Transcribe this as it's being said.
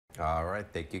All right,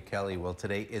 thank you, Kelly. Well,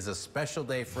 today is a special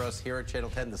day for us here at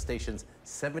Channel 10, the station's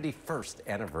 71st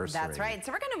anniversary. That's right.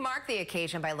 So we're going to mark the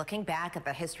occasion by looking back at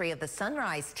the history of the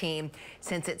Sunrise team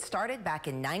since it started back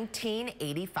in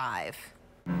 1985.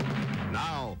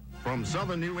 Now, from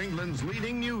Southern New England's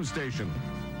leading news station,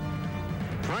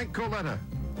 Frank Coletta,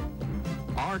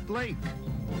 Art Lake,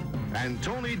 and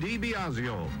Tony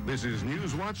DiBiasio. This is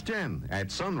News Watch 10 at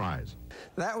Sunrise.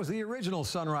 That was the original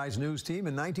Sunrise News team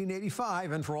in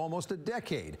 1985, and for almost a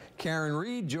decade. Karen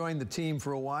Reed joined the team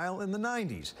for a while in the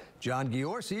 90s. John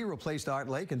Giorgi replaced Art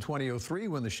Lake in 2003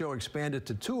 when the show expanded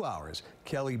to 2 hours.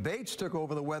 Kelly Bates took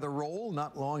over the weather role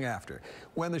not long after.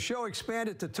 When the show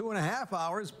expanded to 2.5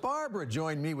 hours, Barbara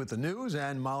joined me with the news,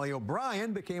 and Molly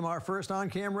O'Brien became our first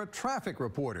on-camera traffic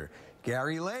reporter.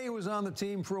 Gary Lay was on the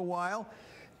team for a while.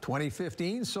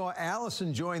 2015 saw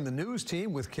Alison join the news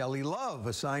team with Kelly Love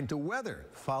assigned to weather,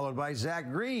 followed by Zach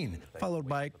Green. Followed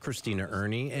by Christina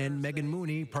Ernie and Megan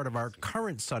Mooney, part of our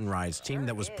current Sunrise team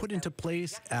that was put into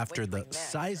place after the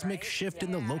seismic shift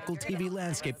in the local TV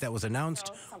landscape that was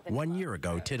announced 1 year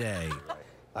ago today.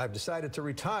 I've decided to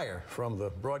retire from the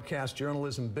broadcast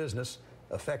journalism business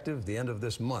effective the end of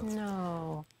this month.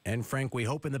 No. And Frank, we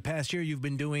hope in the past year you've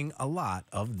been doing a lot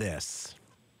of this.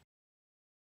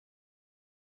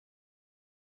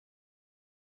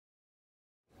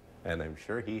 And I'm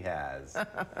sure he has.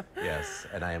 Yes,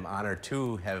 and I am honored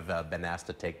to have been asked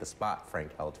to take the spot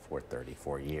Frank held for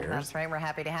 34 years. That's right. We're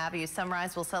happy to have you.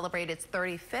 Sunrise will celebrate its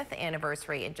 35th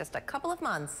anniversary in just a couple of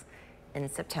months in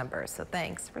September. So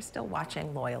thanks for still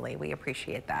watching loyally. We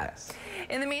appreciate that. Yes.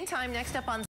 In the meantime, next up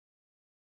on